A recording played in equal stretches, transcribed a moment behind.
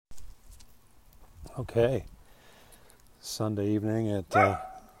Okay, Sunday evening at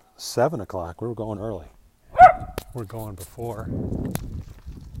 7 o'clock. We're going early. We're going before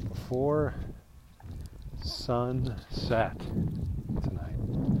sunset tonight.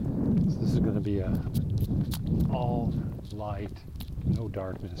 So this is going to be a all light, no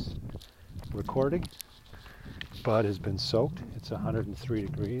darkness recording. Bud has been soaked. It's 103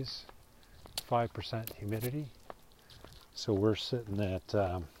 degrees, 5% humidity. So we're sitting at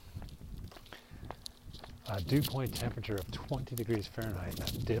a dew point temperature of 20 degrees Fahrenheit. I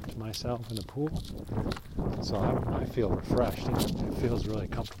dipped myself in the pool, so I feel refreshed. It feels really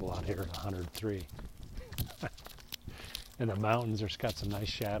comfortable out here at 103. And the mountains are got some nice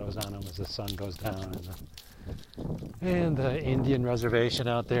shadows on them as the sun goes down. And the Indian reservation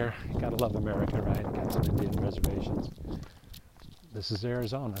out there. You gotta love America, right? Got some Indian reservations. This is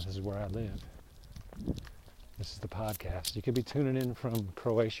Arizona. This is where I live. This is the podcast. You could be tuning in from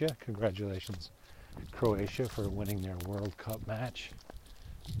Croatia. Congratulations, Croatia, for winning their World Cup match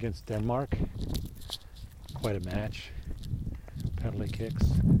against Denmark. Quite a match. Penalty kicks.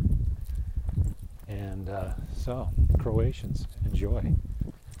 And so, Croatians, enjoy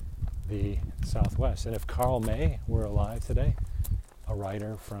the Southwest. And if Karl May were alive today, a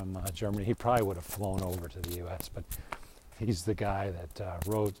writer from Germany, he probably would have flown over to the U.S., but he's the guy that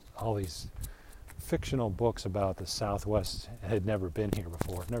wrote all these fictional books about the Southwest. Had never been here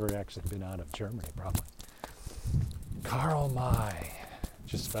before, never actually been out of Germany, probably. Karl May,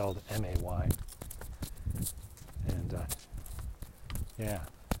 just spelled M-A-Y. And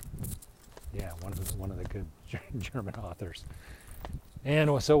one of the good German authors.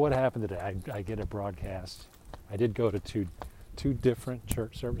 And so what happened today? I get a broadcast. I did go to two different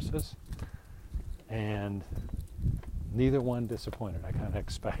church services, and neither one disappointed. I kind of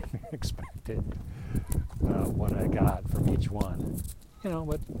expected what I got from each one,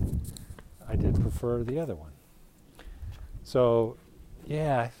 but I did prefer the other one. So,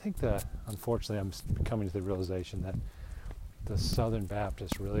 I think unfortunately, I'm coming to the realization that the Southern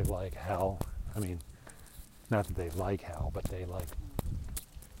Baptists really like hell. I mean, not that they like hell, but they like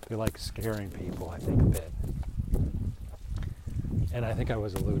scaring people, I think, a bit. And I think I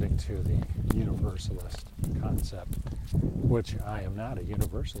was alluding to the universalist concept, which I am not a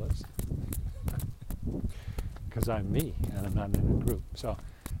universalist, because I'm me, and I'm not in a group. So,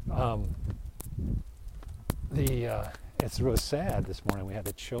 it's really sad this morning. We had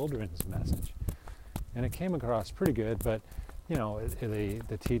a children's message, and it came across pretty good, but,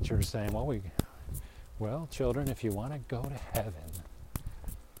 the teacher is saying, well, children, if you want to go to heaven,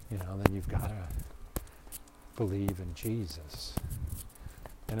 then you've got to believe in Jesus.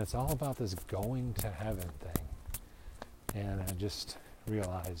 And it's all about this going to heaven thing. And I'm just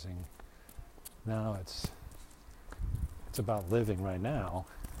realizing now it's about living right now.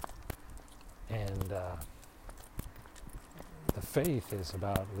 And the faith is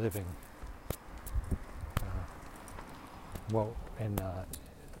about living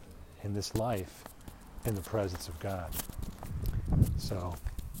in this life in the presence of God. So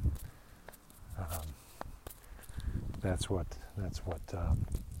that's what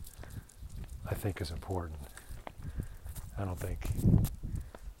I think is important. I don't think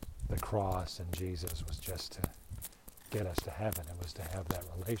the cross and Jesus was just to get us to heaven. It was to have that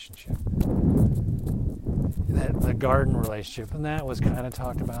relationship, the garden relationship, and that was kind of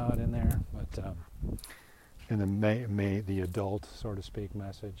talked about in there. But in the adult, so to speak,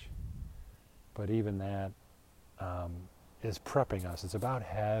 message. But even that is prepping us. It's about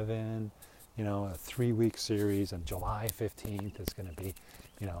heaven. A 3-week series on July 15th is going to be,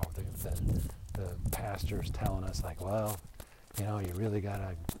 the pastor's telling us, you really got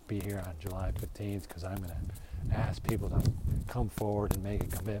to be here on July 15th because I'm going to ask people to come forward and make a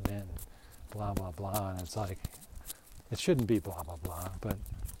commitment, and blah, blah, blah. And it's like, it shouldn't be blah, blah, blah, but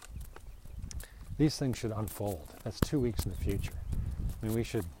these things should unfold. That's 2 weeks in the future. I mean, we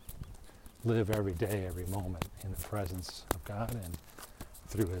should live every day, every moment in the presence of God and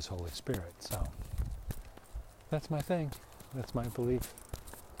through His Holy Spirit. So that's my thing. That's my belief.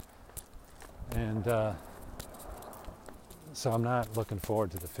 And so I'm not looking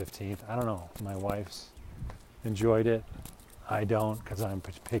forward to the 15th. I don't know. My wife's enjoyed it. I don't, because I'm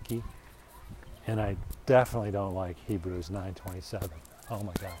picky. And I definitely don't like Hebrews 9:27. Oh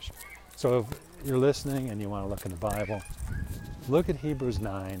my gosh. So if you're listening and you want to look in the Bible, look at Hebrews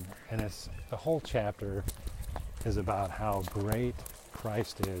 9, and the whole chapter is about how great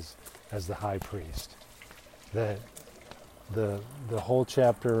Christ is as the high priest. The whole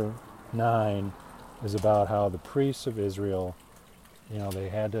chapter 9 is about how the priests of Israel, they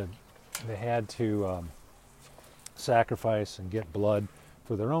had to sacrifice and get blood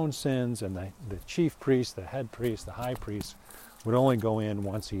for their own sins, and the chief priest, the head priest, the high priest would only go in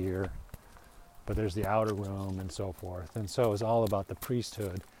once a year, but there's the outer room and so forth. And so it's all about the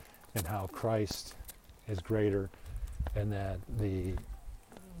priesthood and how Christ is greater, and that the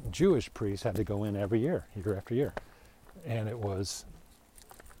Jewish priests had to go in every year, year after year. And it was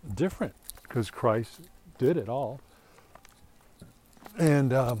different because Christ did it all.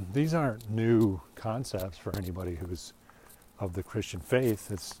 And these aren't new concepts for anybody who's of the Christian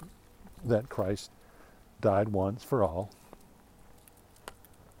faith. It's that Christ died once for all,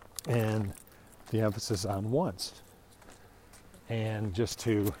 and the emphasis on once. And just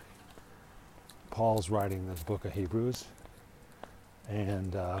to, Paul's writing this book of Hebrews,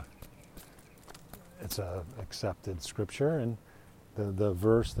 and it's a accepted scripture, and the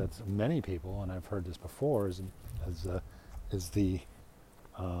verse that's many people, and I've heard this before, is the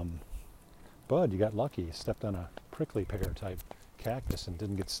Bud, you got lucky. You stepped on a prickly pear type cactus and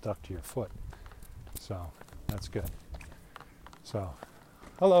didn't get stuck to your foot. So that's good. So,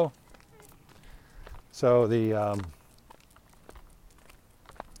 hello. So the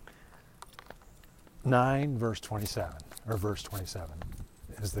 9 verse 27, or verse 27,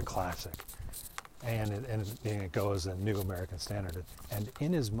 is the classic. And it goes in New American Standard. And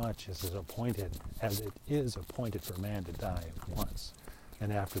inasmuch as it is appointed for man to die once,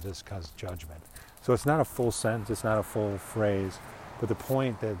 and after this comes judgment. So it's not a full sentence, it's not a full phrase, but the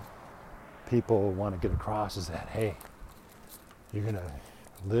point that people want to get across is that, hey, you're going to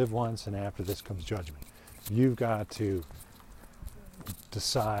live once, and after this comes judgment. You've got to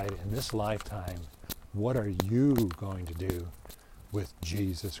decide in this lifetime, what are you going to do with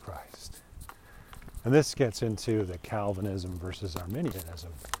Jesus Christ? And this gets into the Calvinism versus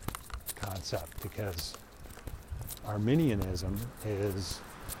Arminianism concept, because Arminianism is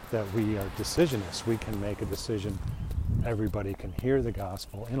that we are decisionists. We can make a decision. Everybody can hear the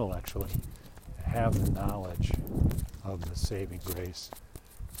gospel intellectually, have the knowledge of the saving grace,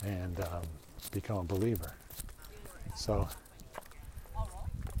 and become a believer. So,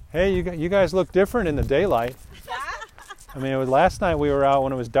 hey, you guys look different in the daylight. Yeah? I mean, last night we were out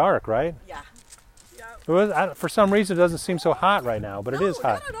when it was dark, right? Yeah. It was, for some reason, it doesn't seem so hot right now, but it is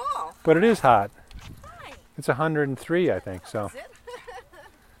hot. Not at all. But it is hot. Hi. It's 103, I think. So, Is it?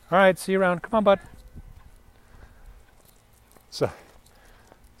 all right, see you around. Come on, bud.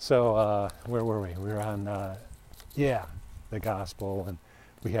 So where were we? We were on, the gospel, and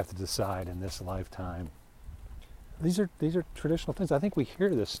we have to decide in this lifetime. These are traditional things. I think we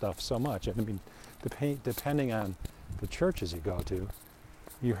hear this stuff so much. I mean, depending on the churches you go to,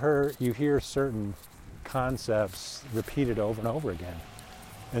 you hear certain concepts repeated over and over again,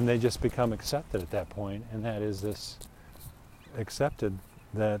 and they just become accepted at that point. And that is this accepted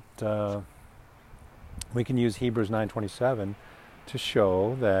that we can use Hebrews 9:27 to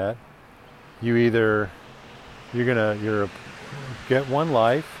show that you're get one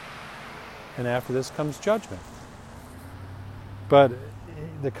life, and after this comes judgment. But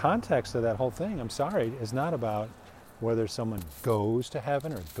the context of that whole thing, I'm sorry, is not about whether someone goes to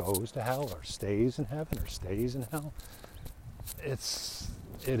heaven or goes to hell, or stays in heaven or stays in hell. It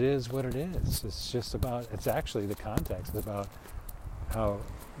is what it is. It's just about, it's actually the context about how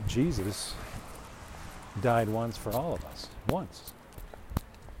Jesus died once for all of us, once,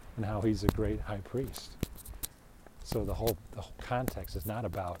 and how he's a great high priest. So the whole context is not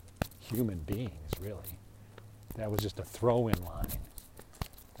about human beings, really. That was just a throw-in line.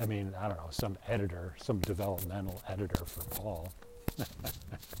 I mean, I don't know, some developmental editor for Paul.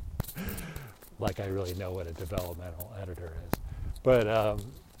 Like I really know what a developmental editor is. But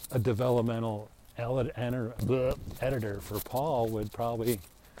a developmental editor for Paul would probably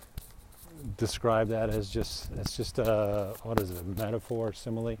describe that as it's just a, what is it, a metaphor,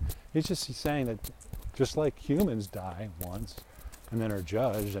 simile? He's saying that just like humans die once and then are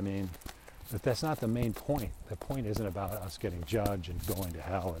judged, I mean, but that's not the main point. The point isn't about us getting judged and going to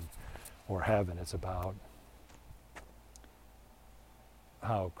hell or heaven. It's about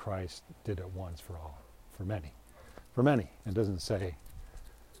how Christ did it once for all, for many. For many. It doesn't say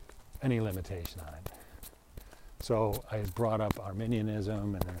any limitation on it. So I brought up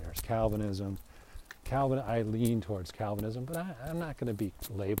Arminianism, and then there's Calvinism. I lean towards Calvinism, but I'm not going to be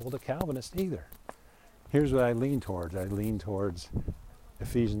labeled a Calvinist either. Here's what I lean towards. I lean towards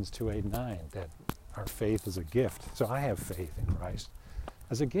Ephesians 2:8-9, that our faith is a gift. So I have faith in Christ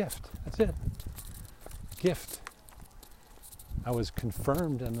as a gift. That's it. Gift. I was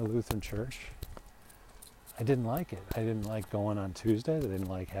confirmed in the Lutheran Church. I didn't like it. I didn't like going on Tuesdays. I didn't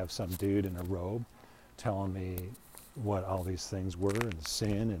like have some dude in a robe telling me what all these things were, and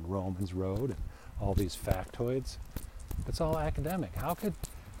sin and Romans Road and all these factoids. It's all academic.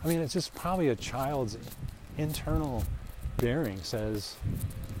 It's just probably a child's internal bearing says,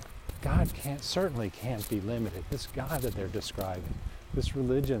 God certainly can't be limited. This God that they're describing, this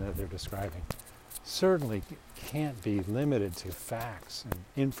religion that they're describing, certainly can't be limited to facts and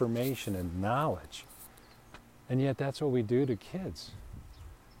information and knowledge. And yet that's what we do to kids.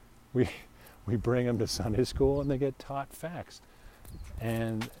 We bring them to Sunday school and they get taught facts.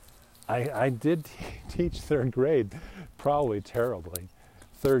 And I did teach third grade, probably terribly,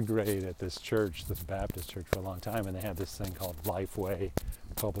 third grade at this church, this Baptist church, for a long time, and they had this thing called Lifeway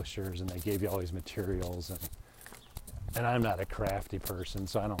Publishers, and they gave you all these materials, and I'm not a crafty person,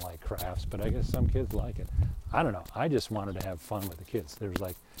 so I don't like crafts, but I guess some kids like it. I don't know. I just wanted to have fun with the kids. There's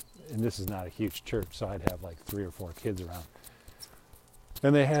and this is not a huge church, so I'd have 3 or 4 kids around.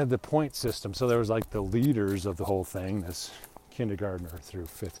 And they had the point system, so there was the leaders of the whole thing, this kindergartner through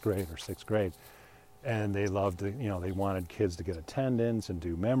 5th grade or 6th grade, and they loved to, they wanted kids to get attendance and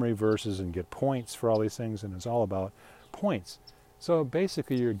do memory verses and get points for all these things, and it's all about points. So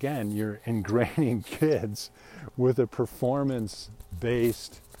basically, you're ingraining kids with a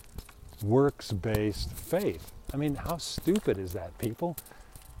performance-based, works-based faith. I mean, how stupid is that, people?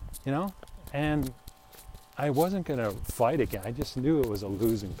 And I wasn't going to fight again. I just knew it was a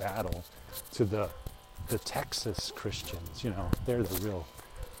losing battle to the Texas Christians. They're the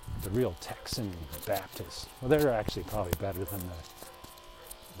real Texan Baptists. Well, they're actually probably better than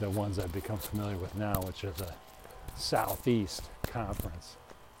the ones I've become familiar with now, which are the Southeast Conference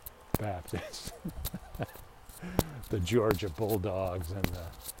Baptists, the Georgia Bulldogs, and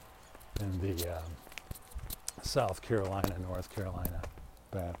the South Carolina, North Carolina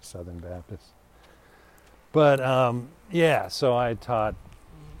Southern Baptists. But so I taught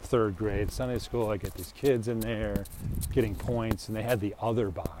 3rd grade Sunday school. I get these kids in there getting points, and they had the other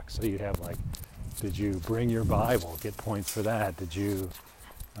box. So you'd have did you bring your Bible? Get points for that. Did you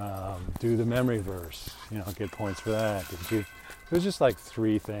do the memory verse? Get points for that. It was just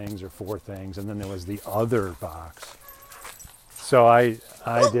 3 things or 4 things, and then there was the other box. So I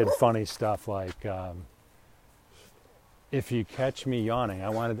did funny stuff if you catch me yawning, I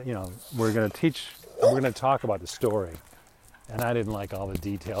wanted, we're going to talk about the story. And I didn't like all the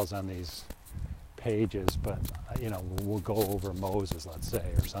details on these pages, but, we'll go over Moses, let's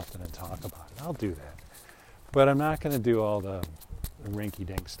say, or something and talk about it. I'll do that. But I'm not going to do all the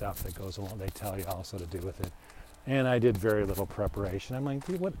rinky-dink stuff that goes along. They tell you also to do with it. And I did very little preparation. I'm like,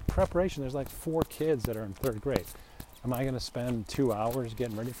 what preparation? There's 4 kids that are in 3rd grade. Am I going to spend 2 hours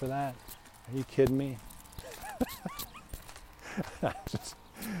getting ready for that? Are you kidding me?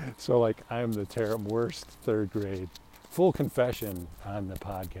 So I'm the worst 3rd grade. Full confession on the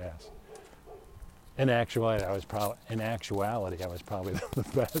podcast. In actuality, I was probably the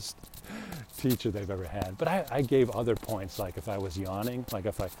best teacher they've ever had. But I gave other points, if I was yawning, I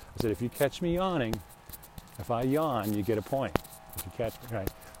said, if you catch me yawning, if I yawn, you get a point. If you catch me, right?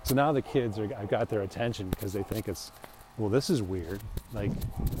 So now the kids I've got their attention because they think this is weird.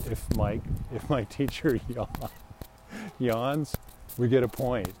 If my teacher yawns, we get a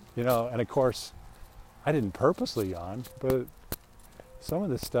point, and of course, I didn't purposely yawn, but some of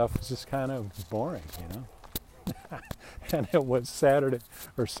this stuff was just kind of boring, and it was Saturday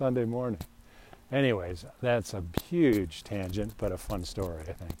or Sunday morning. Anyways, that's a huge tangent, but a fun story,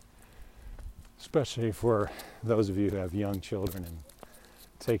 I think, especially for those of you who have young children and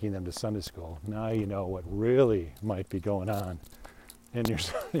taking them to Sunday school. Now you know what really might be going on in your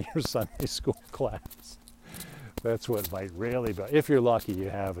Sunday school class. That's what might really be. If you're lucky, you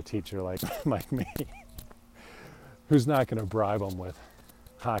have a teacher like me who's not going to bribe them with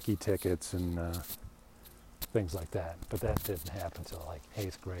hockey tickets and things like that. But that didn't happen until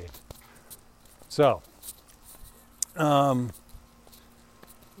 8th grade. So, I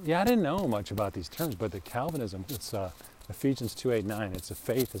didn't know much about these terms, but the Calvinism, it's Ephesians 2:8-9. It's a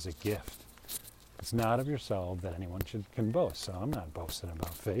faith as a gift. It's not of yourself that anyone can boast. So I'm not boasting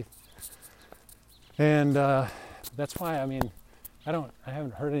about faith. And that's why, I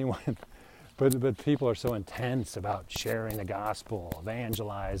haven't heard anyone, but people are so intense about sharing the gospel,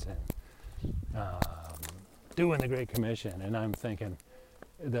 evangelizing, doing the Great Commission. And I'm thinking,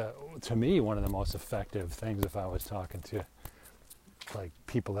 to me, one of the most effective things, if I was talking to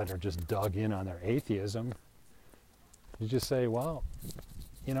people that are just dug in on their atheism, you just say, well,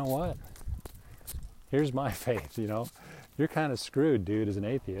 you know what? Here's my faith, You're kind of screwed, dude, as an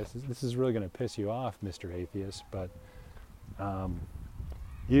atheist. This is really going to piss you off, Mr. Atheist, but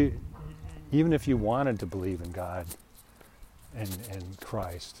even if you wanted to believe in God and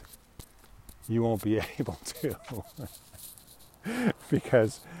Christ, you won't be able to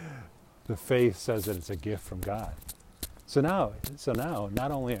because the faith says that it's a gift from God. So now,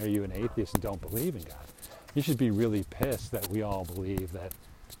 not only are you an atheist and don't believe in God, you should be really pissed that we all believe that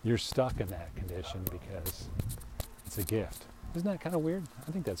you're stuck in that condition because it's a gift. Isn't that kind of weird?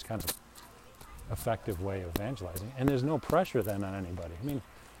 I think that's kind of effective way of evangelizing. And there's no pressure then on anybody. I mean,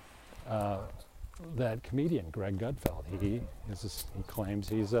 that comedian, Greg Gutfeld, he claims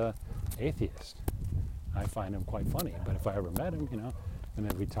he's a atheist. I find him quite funny. But if I ever met him, and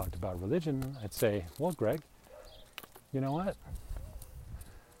then we talked about religion, I'd say, well, Greg, you know what?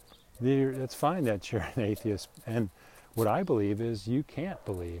 It's fine that you're an atheist. And what I believe is you can't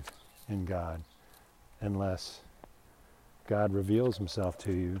believe in God unless God reveals himself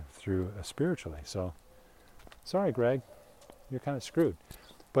to you through spiritually. So, sorry, Greg, you're kind of screwed.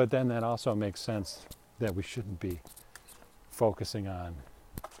 But then that also makes sense that we shouldn't be focusing on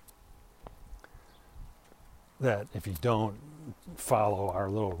that if you don't follow our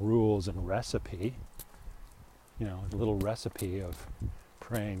little rules and recipe, a little recipe of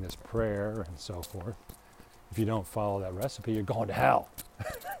praying this prayer and so forth, if you don't follow that recipe, you're going to hell.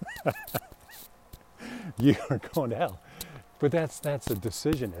 You are going to hell. But that's a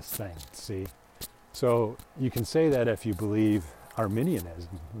decisionist thing, see? So you can say that if you believe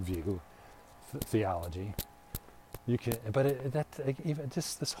Arminianism view theology, you can. But even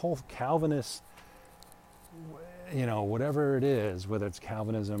just this whole Calvinist, whatever it is, whether it's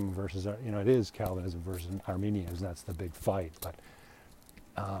Calvinism versus, it is Calvinism versus Arminianism. That's the big fight. But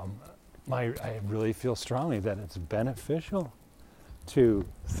I really feel strongly that it's beneficial to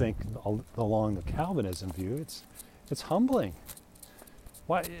think along the Calvinism view. It's humbling.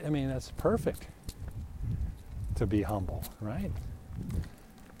 Why? I mean, that's perfect to be humble, right?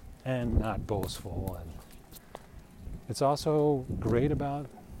 And not boastful. And it's also great about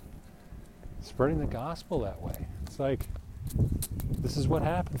spreading the gospel that way. It's like, this is what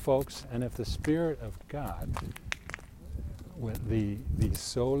happened, folks. And if the Spirit of God, with the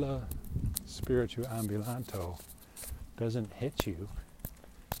sola spiritu ambulanto, doesn't hit you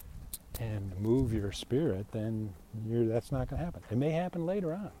and move your spirit, then that's not going to happen. It may happen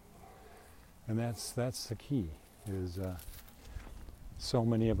later on. And that's the key, is so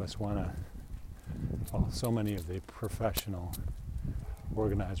many of us so many of the professional,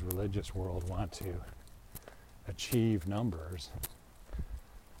 organized religious world want to achieve numbers.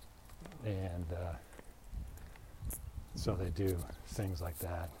 And so they do things like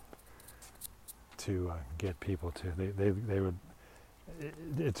that to get people to, they would,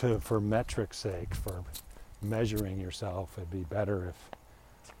 for metric sake, for measuring yourself, it'd be better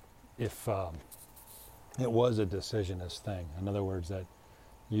if it was a decisionist thing. In other words, that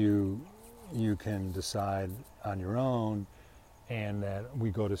you can decide on your own, and that we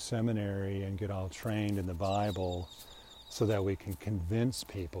go to seminary and get all trained in the Bible so that we can convince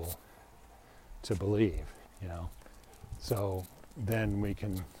people to believe, So then we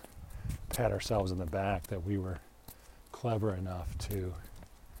can pat ourselves on the back that we were clever enough to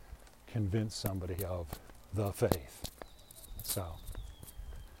convince somebody of the faith. So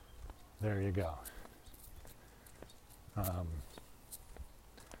there you go.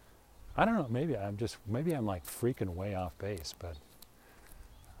 I don't know, maybe I'm like freaking way off base, but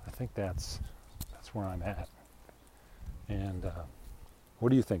I think that's where I'm at. And what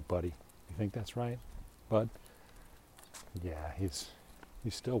do you think, buddy? You think that's right, bud? Yeah, he's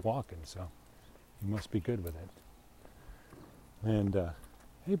still walking, so he must be good with it. And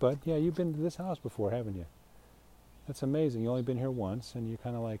hey, bud, yeah, you've been to this house before, haven't you? That's amazing. You only been here once, and you're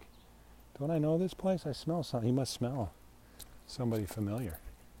kind of like, don't I know this place? I smell something. He must smell somebody familiar.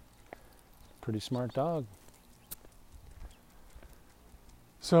 Pretty smart dog.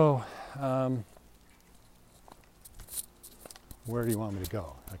 So, where do you want me to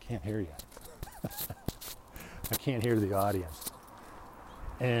go? I can't hear you. I can't hear the audience.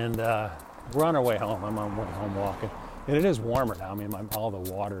 And we're on our way home. I'm on my way home walking. And it is warmer now. I mean, all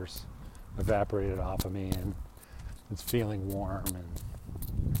the water's evaporated off of me, and it's feeling warm,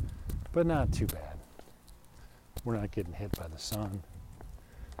 but not too bad. We're not getting hit by the sun.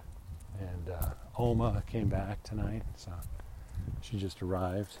 And Oma came back tonight, so she just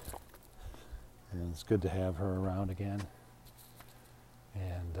arrived. And it's good to have her around again.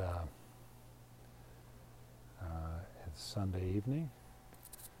 And it's Sunday evening,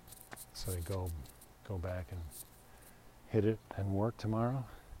 so we go back and hit it and work tomorrow.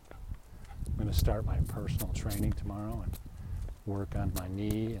 I'm going to start my personal training tomorrow and work on my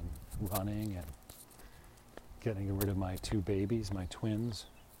knee and running and getting rid of my two babies, my twins,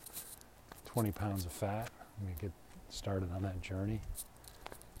 20 pounds of fat. I'm going to get started on that journey.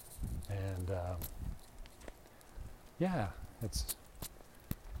 And yeah, it's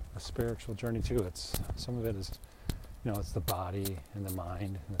a spiritual journey too. Some of it is it's the body and the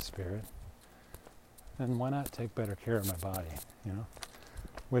mind and the spirit. And why not take better care of my body,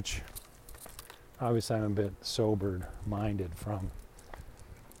 Which, obviously I'm a bit sobered-minded from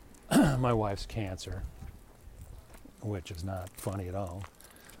my wife's cancer, which is not funny at all.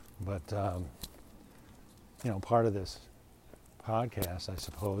 But, part of this podcast, I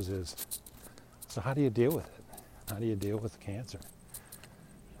suppose, is, so how do you deal with it? How do you deal with cancer?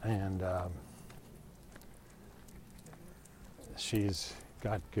 And she's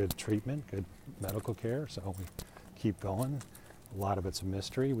got good treatment, good medical care, so we keep going. A lot of it's a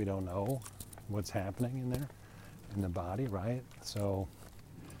mystery. We don't know what's happening in there, in the body, right? So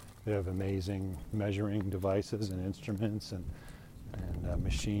they have amazing measuring devices and instruments and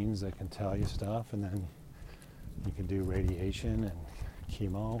machines that can tell you stuff, and then you can do radiation and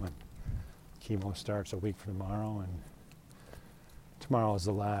chemo starts a week from tomorrow, and tomorrow is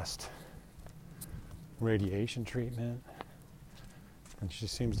the last radiation treatment, and she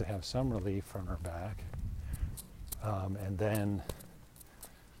seems to have some relief from her back. And then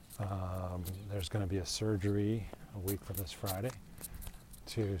there's going to be a surgery a week from this Friday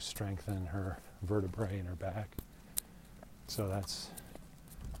to strengthen her vertebrae in her back. So that's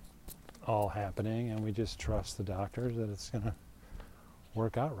all happening, and we just trust the doctors that it's going to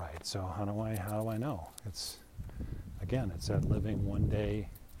work out right. So how do I know? It's that living one day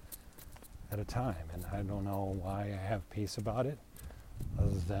at a time, and I don't know why I have peace about it,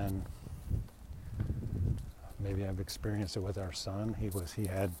 other than maybe I've experienced it with our son. He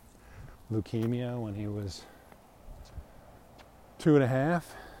had leukemia when he was 2.5,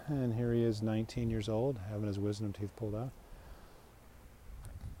 and here he is 19 years old, having his wisdom teeth pulled out.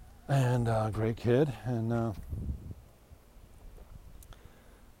 And great kid, and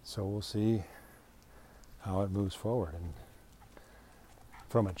so we'll see how it moves forward. And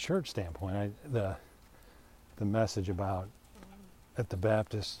from a church standpoint, the message about at the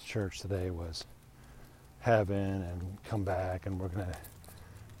Baptist church today was heaven and come back, and we're going to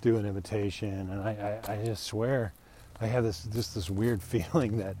do an invitation. And I just swear, I have this weird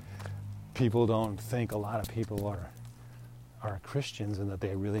feeling that people don't think a lot of people are Christians and that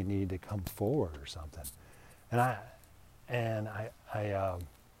they really need to come forward or something. And I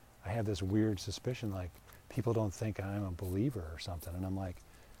have this weird suspicion, like people don't think I'm a believer or something. And I'm like,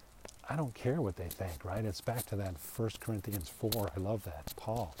 I don't care what they think, right? It's back to that 1 Corinthians 4. I love that,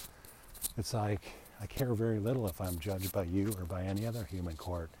 Paul. It's like, I care very little if I'm judged by you or by any other human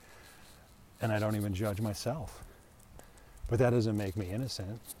court. And I don't even judge myself. But that doesn't make me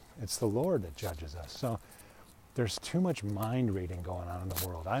innocent. It's the Lord that judges us. So there's too much mind reading going on in the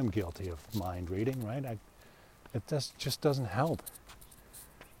world. I'm guilty of mind reading, right? It just doesn't help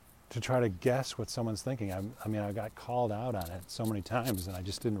to try to guess what someone's thinking. I got called out on it so many times, and I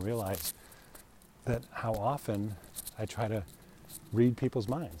just didn't realize that how often I try to read people's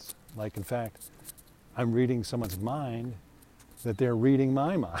minds. Like, in fact, I'm reading someone's mind that they're reading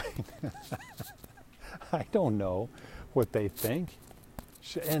my mind. I don't know what they think.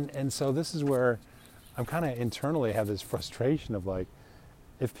 And so this is where I'm kind of internally have this frustration of like,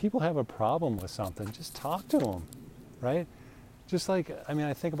 if people have a problem with something, just talk to them, right? Just like,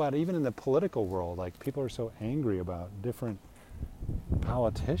 I think about it, even in the political world, like people are so angry about different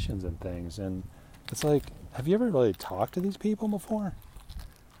politicians and things. And it's like, have you ever really talked to these people before?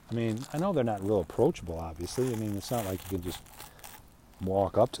 I know they're not real approachable, obviously. It's not like you can just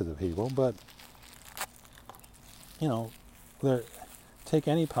walk up to the people, but, take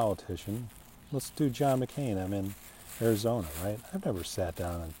any politician. Let's do John McCain. I'm in Arizona, right? I've never sat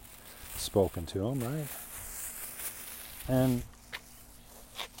down and spoken to him, right? And,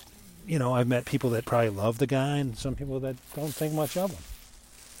 I've met people that probably love the guy and some people that don't think much of him.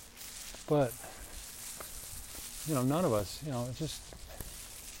 But, none of us,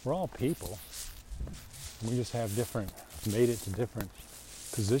 we're all people. We just have made it to different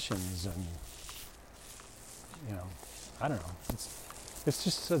positions, and, I don't know.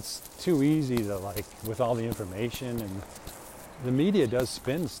 It's too easy to, like, with all the information, and the media does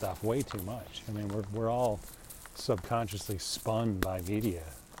spin stuff way too much. We're all subconsciously spun by media,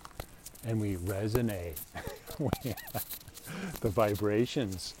 and we resonate. The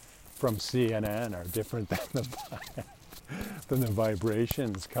vibrations from CNN are different than the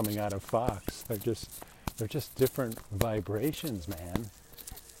vibrations coming out of Fox. They're just different vibrations, man.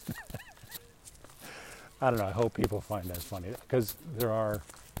 I don't know, I hope people find that funny, because there are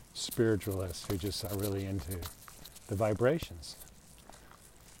spiritualists who just are really into the vibrations.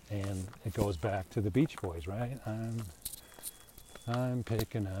 And it goes back to the Beach Boys, right? I'm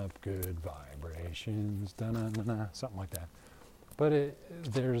picking up good vibrations, da-na-na-na, something like that. But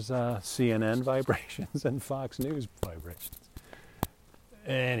there's CNN vibrations and Fox News vibrations.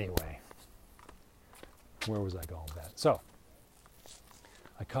 Anyway, where was I going with that? So,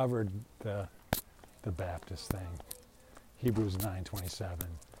 I covered the Baptist thing. Hebrews 9:27.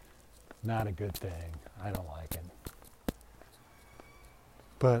 Not a good thing. I don't like it.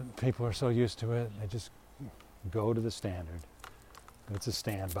 But people are so used to it, they just go to the standard. It's a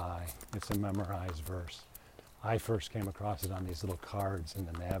standby. It's a memorized verse. I first came across it on these little cards in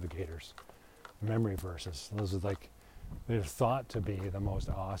the Navigators, memory verses. Those are like, they're thought to be the most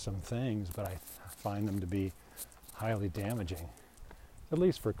awesome things, but I find them to be highly damaging, at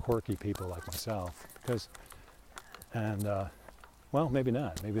least for quirky people like myself. Well, maybe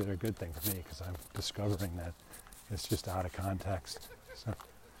not. Maybe they're a good thing for me, because I'm discovering that it's just out of context. So,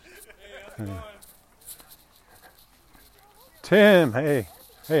 Tim, hey,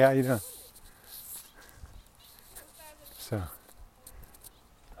 how you doing? So,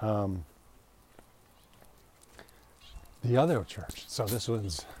 the other church. So this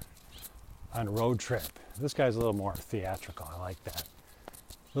was on a road trip. This guy's a little more theatrical. I like that.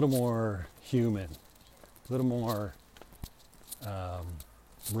 A little more human. A little more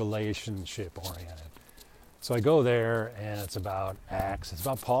relationship oriented. So I go there, and it's about Acts. It's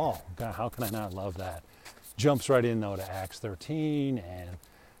about Paul. God, how can I not love that? Jumps right in though to Acts 13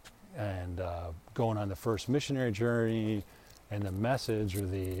 and going on the first missionary journey, and the message or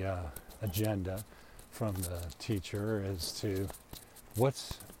the agenda from the teacher is to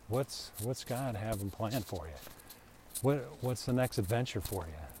what's God having planned for you? What's the next adventure for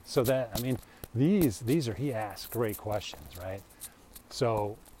you? So that, I mean, these are, he asks great questions, right?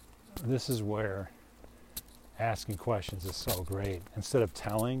 So this is where asking questions is so great. Instead of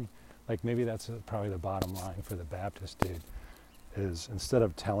telling, like maybe that's probably the bottom line for the Baptist dude, is instead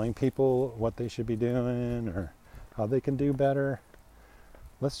of telling people what they should be doing or how they can do better,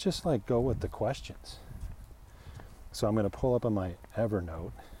 let's just like go with the questions. So I'm going to pull up on my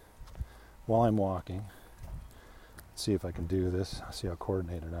Evernote while I'm walking. See if I can do this. See how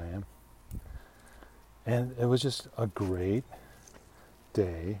coordinated I am. And it was just a great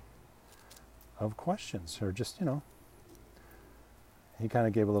day of questions, or just, he kind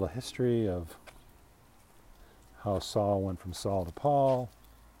of gave a little history of how Saul went from Saul to Paul,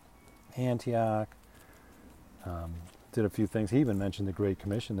 Antioch, did a few things. He even mentioned the Great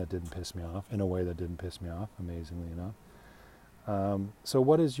Commission that didn't piss me off, in a way that didn't piss me off, amazingly enough. So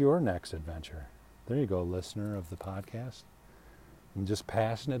what is your next adventure? There you go, listener of the podcast. I'm just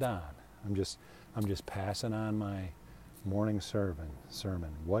passing it on. I'm just passing on my morning sermon.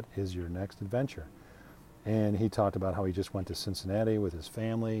 What is your next adventure? And he talked about how he just went to Cincinnati with his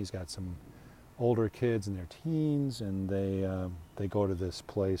family. He's got some older kids in their teens, and they go to this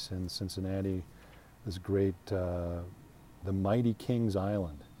place in Cincinnati, this great, the Mighty Kings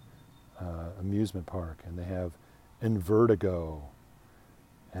Island amusement park, and they have Invertigo.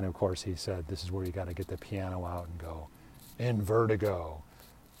 And of course he said, this is where you got to get the piano out and go, Invertigo,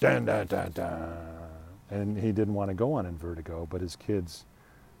 dun dun dun dun. And he didn't want to go on Invertigo, but his kids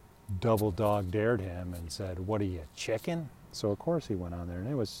double dog dared him and said, what are you, chicken? So of course he went on there, and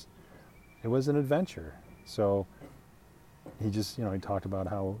it was an adventure. So he just, he talked about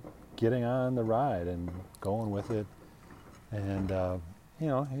how getting on the ride and going with it, and he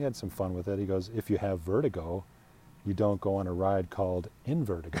had some fun with it. He goes, if you have vertigo, you don't go on a ride called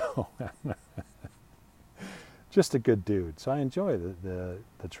Invertigo. Just a good dude. So I enjoy the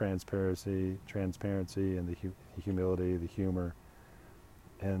transparency and the humility, the humor,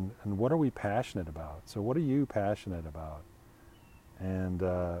 and what are we passionate about? So what are you passionate about? And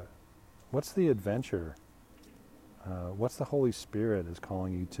what's the adventure? What's the Holy Spirit is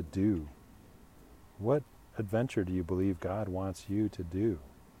calling you to do? What adventure do you believe God wants you to do?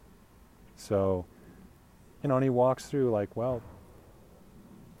 So, and he walks through like, well,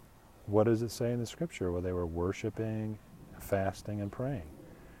 what does it say in the scripture? Well, they were worshiping, fasting, and praying.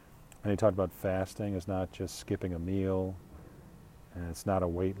 And he talked about fasting is not just skipping a meal, and it's not a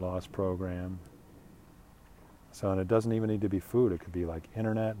weight loss program. So, and it doesn't even need to be food. It could be like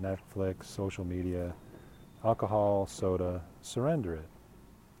internet, Netflix, social media, alcohol, soda. Surrender it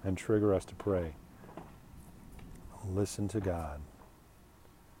and trigger us to pray. Listen to God.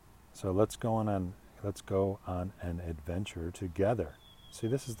 So let's go on an adventure together. See,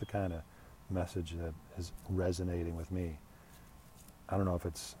 this is the kind of message that is resonating with me. I don't know if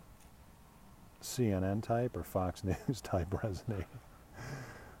it's CNN type or Fox News type resonating.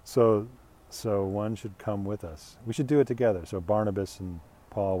 So one should come with us. We should do it together. So Barnabas and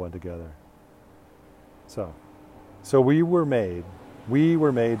Paul went together. So we were made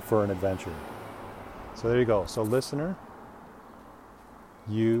for an adventure. So there you go. So listener,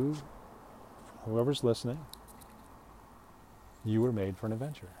 you, whoever's listening, you were made for an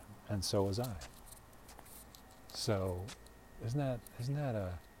adventure, and so was I. So, isn't that a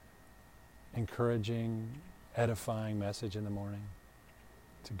encouraging, edifying message in the morning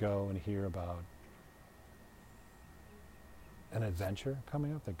to go and hear about an adventure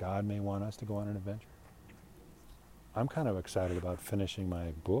coming up, that God may want us to go on an adventure? I'm kind of excited about finishing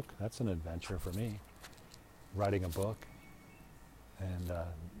my book. That's an adventure for me. Writing a book and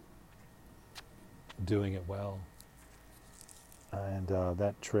doing it well. And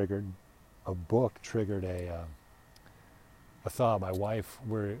that triggered, a book triggered a thought. My wife,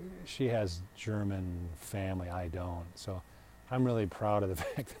 she has German family, I don't. So I'm really proud of the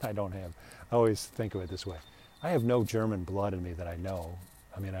fact that I don't have, I always think of it this way. I have no German blood in me that I know.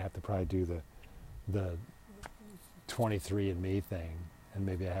 I mean, I have to probably do the 23andMe thing, and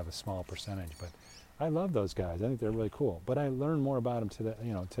maybe I have a small percentage, but I love those guys. I think they're really cool. But I learned more about them today,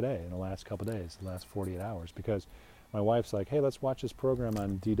 in the last couple of days, the last 48 hours, because my wife's like, hey, let's watch this program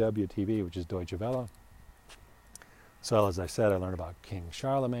on DW TV, which is Deutsche Welle. So as I said, I learned about King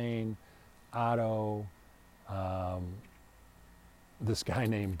Charlemagne, Otto, this guy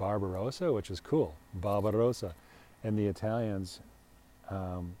named Barbarossa, which is cool, Barbarossa. And the Italians,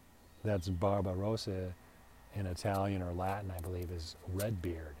 that's Barbarossa in Italian or Latin, I believe, is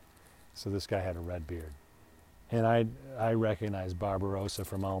Redbeard. So this guy had a red beard. And I recognize Barbarossa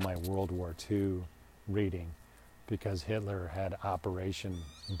from all my World War II reading, because Hitler had Operation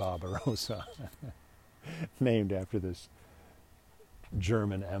Barbarossa, named after this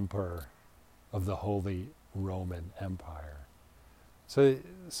German emperor of the Holy Roman Empire. So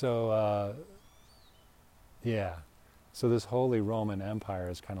this Holy Roman Empire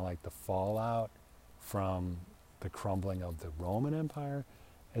is kind of like the fallout from the crumbling of the Roman Empire.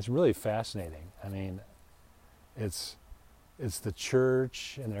 It's really fascinating. I mean, it's the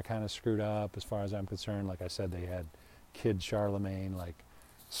church, and they're kind of screwed up as far as I'm concerned. Like I said, they had Kid Charlemagne, like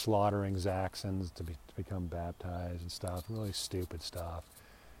slaughtering Saxons to become baptized and stuff, really stupid stuff.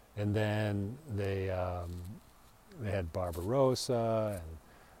 And then they had Barbarossa,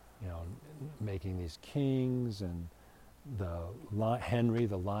 and making these kings, and Henry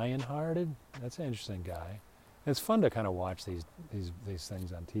the Lion-Hearted. That's an interesting guy. And it's fun to kind of watch these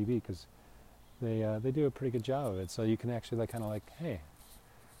things on TV, because they do a pretty good job of it. So you can actually hey,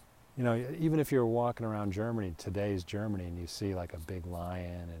 even if you're walking around Germany, today's Germany, and you see like a big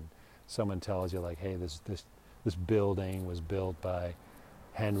lion, and someone tells you like, hey, this building was built by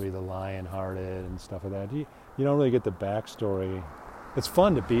Henry the Lion-Hearted and stuff like that. You don't really get the backstory. It's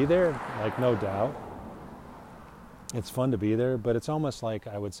fun to be there, like, no doubt. It's fun to be there, but it's almost like,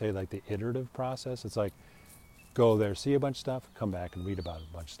 I would say, like the iterative process. It's like, go there, see a bunch of stuff, come back and read about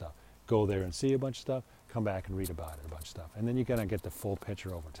a bunch of stuff. Go there and see a bunch of stuff, come back and read about it, a bunch of stuff. And then you kind of get the full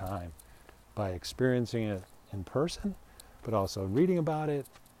picture over time by experiencing it in person, but also reading about it.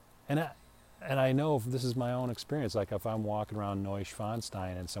 And I know if this is my own experience, like if I'm walking around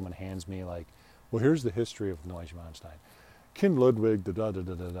Neuschwanstein and someone hands me like, well, here's the history of Neuschwanstein. King Ludwig,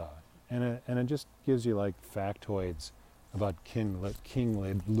 da-da-da-da-da-da. And it just gives you like factoids about King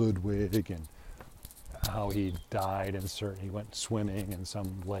Ludwig, and how he died he went swimming in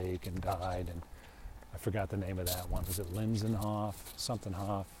some lake and died, and I forgot the name of that one. Was it Linsenhof, something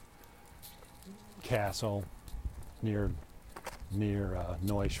Hof Castle near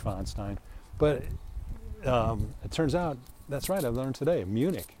Neuschwanstein? But it turns out, that's right, I learned today,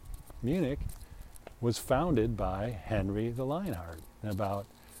 Munich was founded by Henry the Lionheart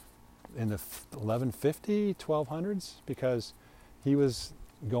in the 1150, 1200s, because he was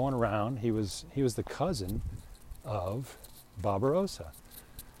going around. He was the cousin of Barbarossa,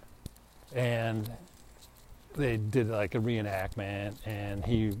 and they did like a reenactment, and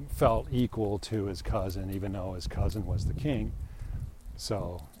he felt equal to his cousin, even though his cousin was the king.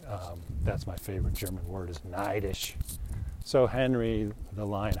 So that's my favorite German word, is neidisch. So Henry the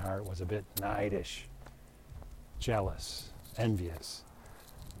Lionheart was a bit neidisch, jealous, envious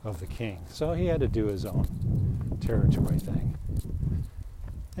of the king. So he had to do his own territory thing.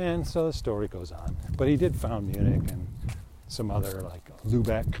 And so the story goes on. But he did found Munich, and some other, like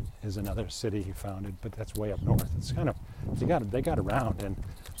Lübeck is another city he founded, but that's way up north. It's kind of, they got around. And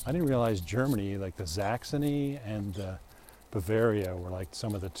I didn't realize Germany, like the Saxony and Bavaria, were like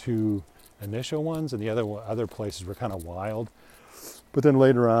some of the two initial ones, and the other places were kind of wild. But then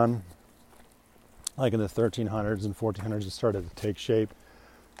later on, like in the 1300s and 1400s, it started to take shape.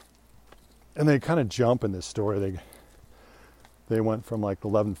 And they kind of jump in this story. They went from like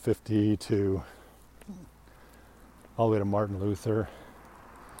 1150 to all the way to Martin Luther.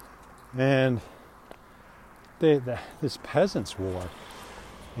 And this Peasants' War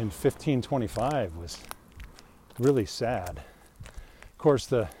in 1525 was really sad. Of course,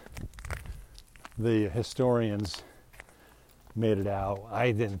 the historians made it out.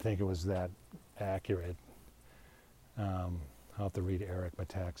 I didn't think it was that accurate. I'll have to read Eric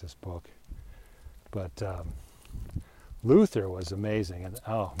Metaxas' book. But Luther was amazing, and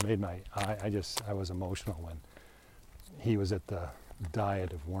I was emotional when he was at the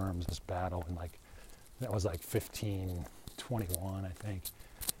Diet of Worms, this battle, and that was 1521, I think,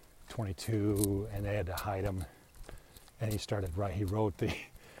 22, and they had to hide him. And he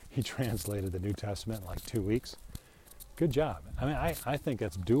translated the New Testament in 2 weeks. Good job. I mean, I think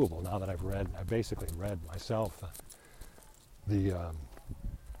that's doable now that I basically read myself the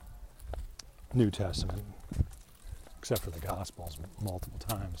New Testament, except for the Gospels, multiple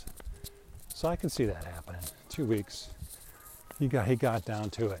times. So I can see that happening. 2 weeks, he got down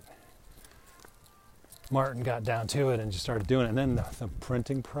to it. Martin got down to it and just started doing it. And then the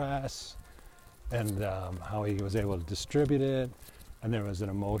printing press, and how he was able to distribute it. And there was an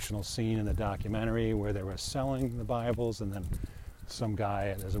emotional scene in the documentary where they were selling the Bibles, and then some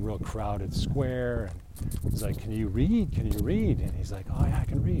guy, there's a real crowded square, and he's like, can you read? Can you read? And he's like, oh yeah, I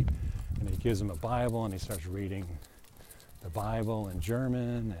can read. And he gives him a Bible, and he starts reading the Bible in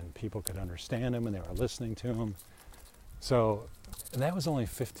German, and people could understand him, and they were listening to him. So that was only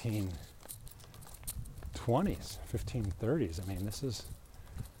 1520s, 1530s. I mean, this is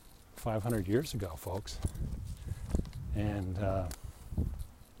 500 years ago, folks. And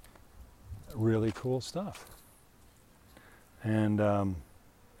really cool stuff. And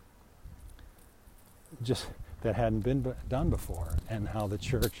just that hadn't been done before, and how the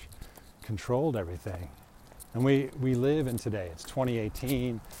church controlled everything. And we live in today. It's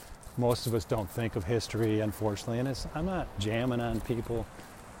 2018. Most of us don't think of history, unfortunately. And I'm not jamming on people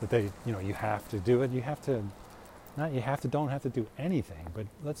that you have to do it. Don't have to do anything, but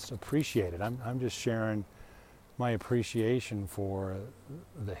let's appreciate it. I'm just sharing my appreciation for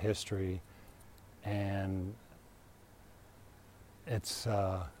the history, and it's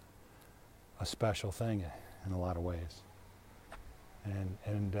a special thing in a lot of ways.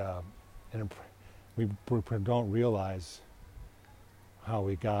 And we don't realize how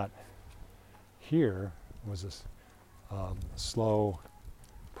we got here was this slow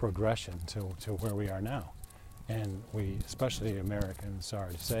progression to where we are now. And we, especially Americans,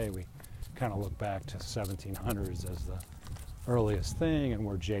 sorry to say, we kind of look back to 1700s as the earliest thing, and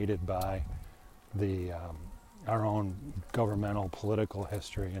we're jaded by our own governmental political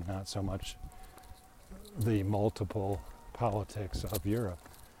history, and not so much the multiple politics of Europe.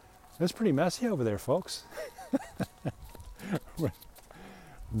 It's pretty messy over there, folks.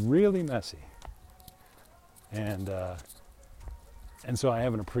 Really messy. And so I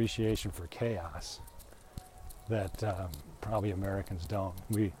have an appreciation for chaos that probably Americans don't.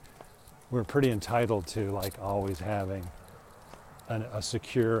 We're pretty entitled to always having a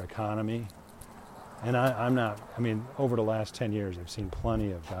secure economy. And over the last 10 years, I've seen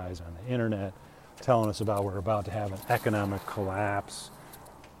plenty of guys on the internet telling us about we're about to have an economic collapse.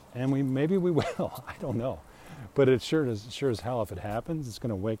 And maybe we will, I don't know. But it sure as hell, if it happens, it's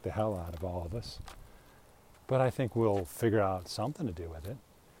going to wake the hell out of all of us. But I think we'll figure out something to do with it.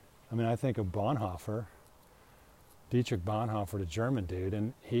 I mean, I think of Bonhoeffer, Dietrich Bonhoeffer, the German dude,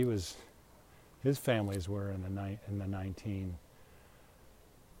 and his families were in the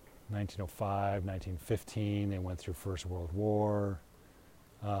 1905, 1915. They went through First World War.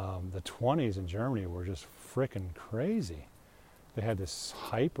 The 20s in Germany were just frickin' crazy. They had this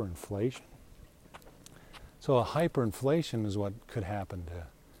hyperinflation. So a hyperinflation is what could happen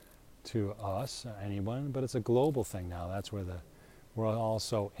to us, anyone, but it's a global thing now. That's where we're all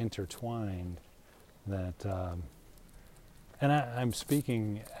so intertwined that, and I'm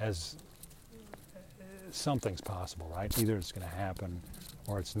speaking as something's possible, right? Either it's going to happen,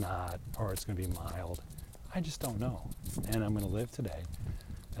 or it's not, or it's going to be mild. I just don't know. And I'm going to live today,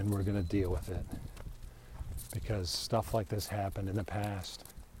 and we're going to deal with it. Because stuff like this happened in the past,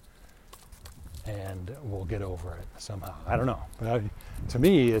 and we'll get over it somehow. I don't know. But to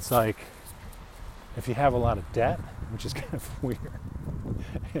me, it's like, if you have a lot of debt, which is kind of weird,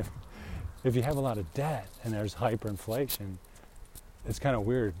 if you have a lot of debt and there's hyperinflation, it's kind of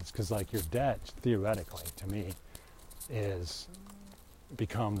weird. It's because your debt, theoretically, to me,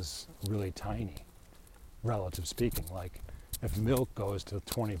 becomes really tiny, relative speaking. Like, if milk goes to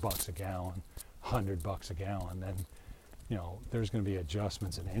 $20 a gallon, $100 a gallon, then there's going to be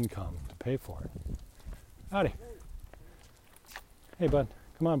adjustments in income to pay for it. Howdy. Hey, bud.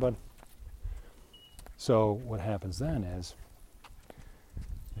 Come on, bud. So what happens then is,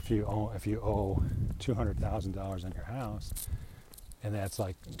 if you owe $200,000 on your house, and that's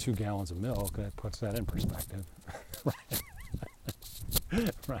like 2 gallons of milk. That puts that in perspective. Right.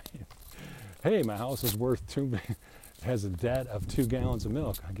 Right. Hey, my house is worth has a debt of 2 gallons of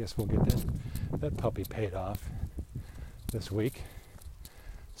milk. I guess we'll get that puppy paid off this week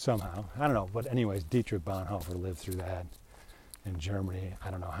somehow. I don't know. But anyways, Dietrich Bonhoeffer lived through that in Germany.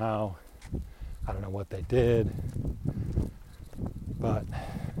 I don't know how. I don't know what they did. But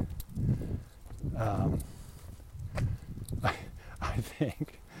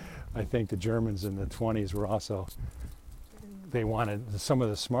I think the Germans in the 20s were also, they wanted, some of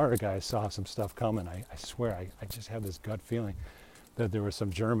the smarter guys saw some stuff coming. I swear, I just have this gut feeling that there were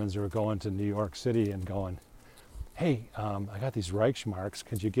some Germans who were going to New York City and going, hey, I got these Reichsmarks.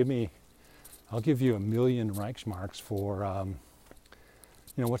 Could you I'll give you 1 million Reichsmarks for,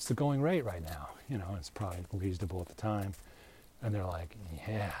 what's the going rate right now? It's probably reasonable at the time. And they're like,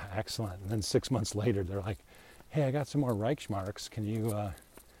 yeah, excellent. And then 6 months later, they're like, hey, I got some more Reichsmarks. Can you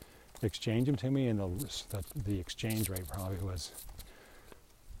exchange them to me? And the exchange rate probably was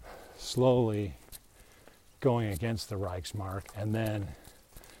slowly going against the Reichsmark. And then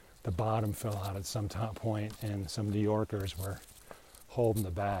the bottom fell out at some top point, and some New Yorkers were holding the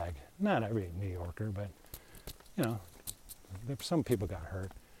bag. Not every New Yorker, but, some people got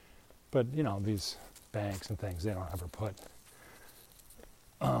hurt. But, these banks and things, they don't ever put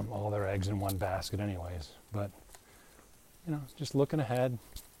all their eggs in one basket anyways. But, just looking ahead,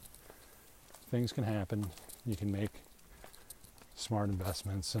 things can happen. You can make smart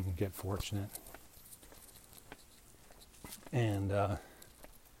investments and get fortunate. And, I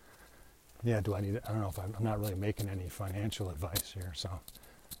don't know if I'm not really making any financial advice here, so I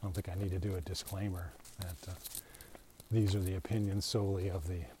don't think I need to do a disclaimer that these are the opinions solely of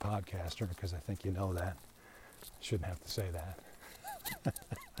the podcaster, because I think you know that. I shouldn't have to say that.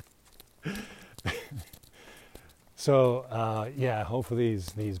 So, hopefully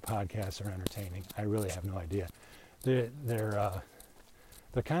these podcasts are entertaining. I really have no idea. They're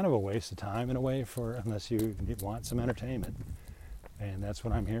kind of a waste of time in a way, unless you want some entertainment. And that's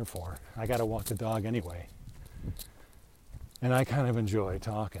what I'm here for. I got to walk the dog anyway. And I kind of enjoy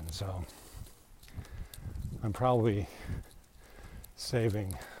talking, so I'm probably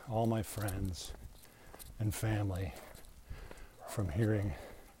saving all my friends and family from hearing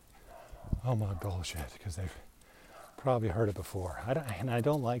all my bullshit, because they've probably heard it before. I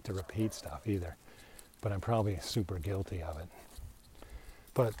don't like to repeat stuff either, but I'm probably super guilty of it.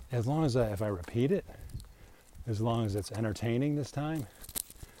 But as long as if I repeat it, as long as it's entertaining this time,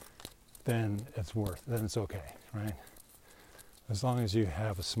 then it's okay, right? As long as you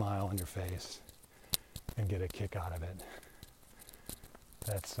have a smile on your face and get a kick out of it,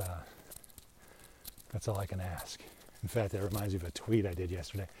 that's all I can ask. In fact, that reminds me of a tweet I did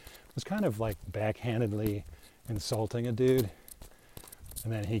yesterday. It was kind of like backhandedly insulting a dude,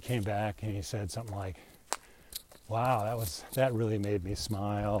 and then he came back and he said something like, wow, that really made me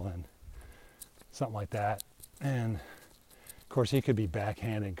smile, and something like that. And of course he could be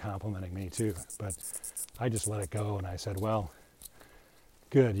backhanded complimenting me too, but I just let it go, and I said, well,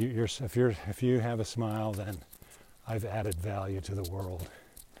 good, if you have a smile, then I've added value to the world.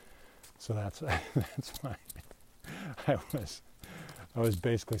 So that's my I was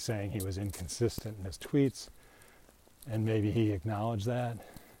basically saying he was inconsistent in his tweets, and maybe he acknowledged that,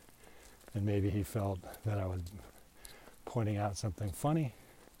 and maybe he felt that I was pointing out something funny.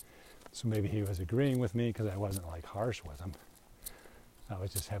 So maybe he was agreeing with me because I wasn't like harsh with him. I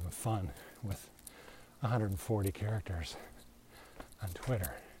was just having fun with 140 characters on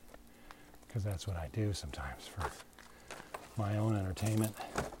Twitter, because that's what I do sometimes for my own entertainment.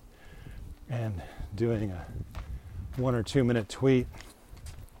 And doing a 1 or 2 minute tweet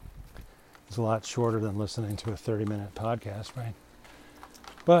is a lot shorter than listening to a 30-minute podcast, right?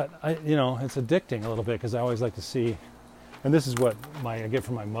 But it's addicting a little bit, because I always like to see, and this is what I get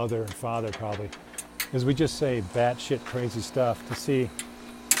from my mother and father probably, is we just say batshit crazy stuff to see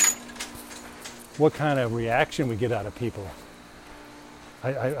what kind of reaction we get out of people.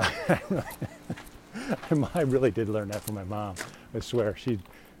 I really did learn that from my mom. I swear,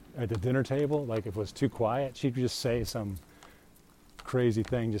 at the dinner table, like if it was too quiet, she'd just say some crazy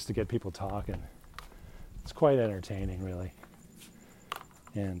thing just to get people talking. It's quite entertaining, really.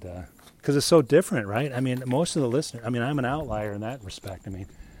 And because it's so different, right? I mean, most of the listeners, I'm an outlier in that respect. I mean,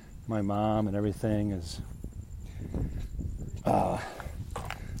 my mom and everything is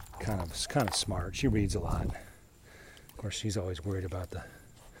kind of smart. She reads a lot. Of course, she's always worried about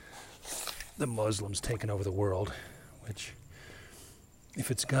the Muslims taking over the world, which, if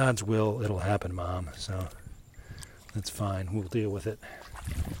it's God's will, it'll happen, Mom. So that's fine. We'll deal with it.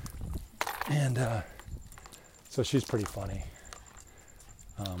 And so she's pretty funny.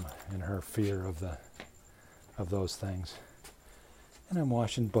 and her fear of those things. And I'm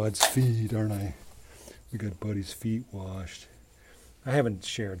washing Bud's feet, aren't I? We got Buddy's feet washed. I haven't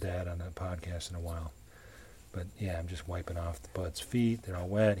shared that on the podcast in a while. But yeah, I'm just wiping off Bud's feet. They're all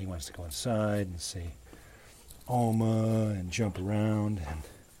wet. He wants to go inside and see Oma and jump around. And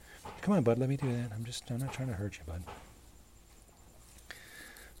come on, Bud, let me do that. I'm not trying to hurt you, Bud.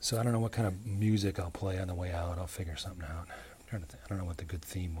 So I don't know what kind of music I'll play on the way out. I'll figure something out. I don't know what the good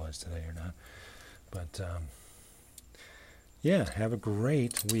theme was today or not. But yeah, have a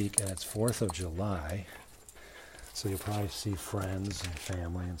great week. And it's 4th of July. So you'll probably see friends and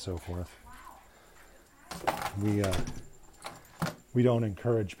family and so forth. We don't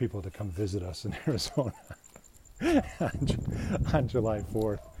encourage people to come visit us in Arizona on July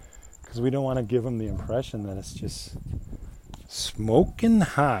 4th because we don't want to give them the impression that it's just smoking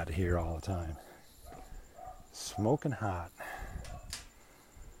hot here all the time. Smoking hot.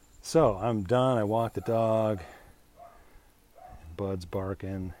 So I'm done. I walked the dog. Bud's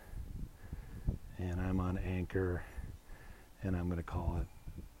barking. And I'm on Anchor. And I'm going to call it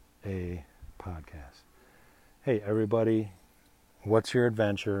a podcast. Hey, everybody, what's your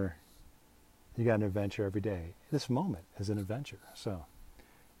adventure? You got an adventure every day. This moment is an adventure. So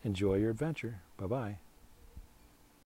enjoy your adventure. Bye-bye.